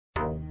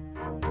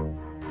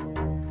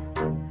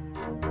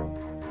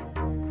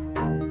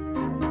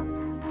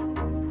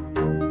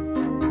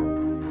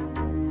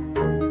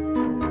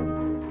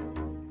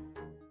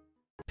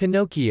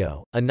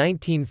Pinocchio, a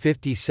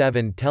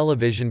 1957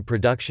 television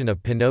production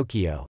of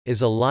Pinocchio,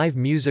 is a live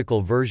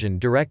musical version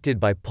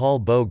directed by Paul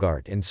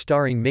Bogart and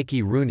starring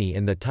Mickey Rooney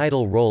in the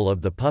title role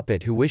of the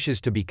puppet who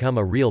wishes to become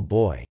a real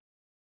boy.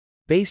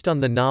 Based on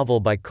the novel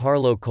by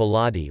Carlo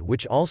Collodi,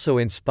 which also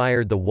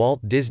inspired the Walt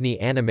Disney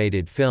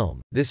animated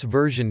film, this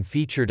version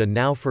featured a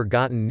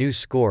now-forgotten new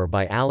score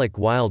by Alec,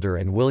 Wilder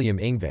and William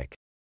Engvick.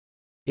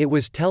 It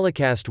was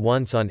telecast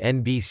once on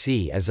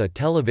NBC as a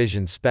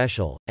television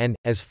special, and,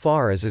 as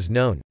far as is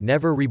known,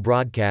 never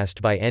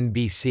rebroadcast by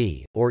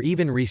NBC, or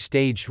even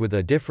restaged with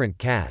a different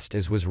cast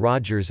as was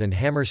Rodgers and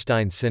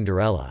Hammerstein's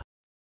Cinderella.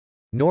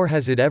 Nor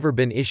has it ever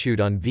been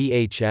issued on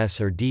VHS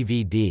or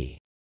DVD.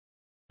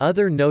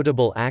 Other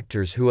notable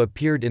actors who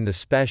appeared in the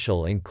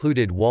special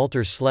included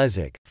Walter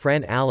Slezak,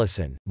 Fran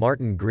Allison,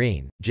 Martyn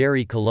Green,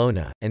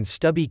 Colonna, and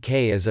Stubby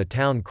Kaye as a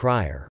Town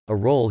Crier, a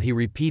role he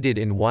repeated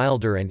in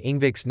Wilder and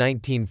Engvick's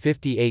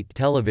 1958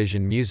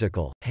 television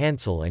musical,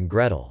 Hansel and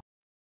Gretel.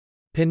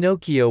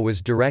 Pinocchio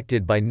was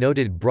directed by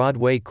noted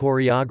Broadway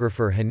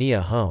choreographer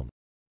Hanya Holm.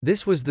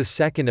 This was the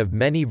second of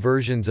many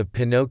versions of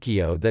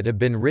Pinocchio that have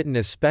been written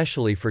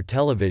especially for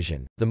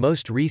television, the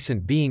most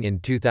recent being in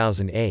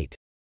 2008.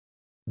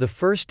 The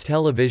first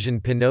television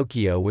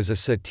Pinocchio was a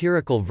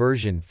satirical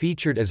version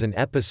featured as an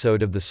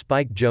episode of The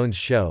Spike Jones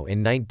Show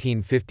in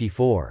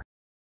 1954.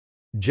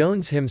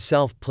 Jones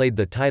himself played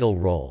the title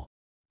role.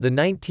 The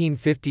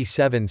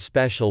 1957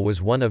 special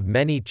was one of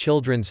many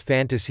children's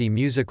fantasy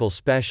musical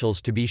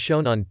specials to be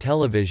shown on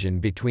television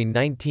between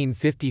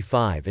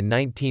 1955 and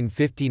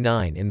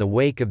 1959 in the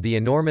wake of the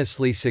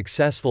enormously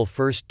successful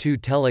first two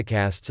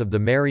telecasts of the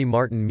Mary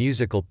Martin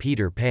musical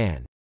Peter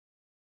Pan.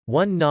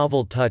 One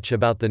novel touch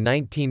about the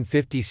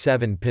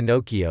 1957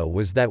 Pinocchio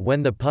was that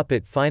when the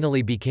puppet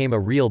finally became a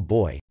real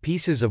boy,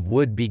 pieces of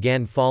wood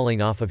began falling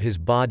off of his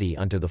body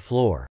onto the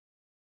floor.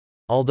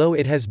 Although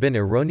it has been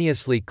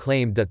erroneously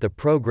claimed that the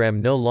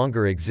program no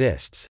longer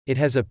exists, it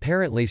has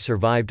apparently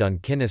survived on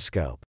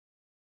Kinescope.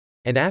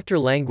 And after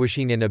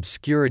languishing in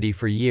obscurity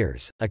for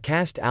years, a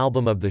cast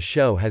album of the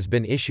show has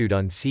been issued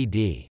on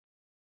CD.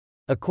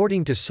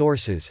 According to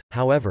sources,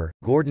 however,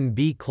 Gordon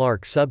B.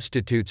 Clarke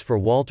substitutes for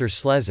Walter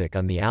Slezak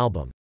on the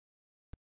album.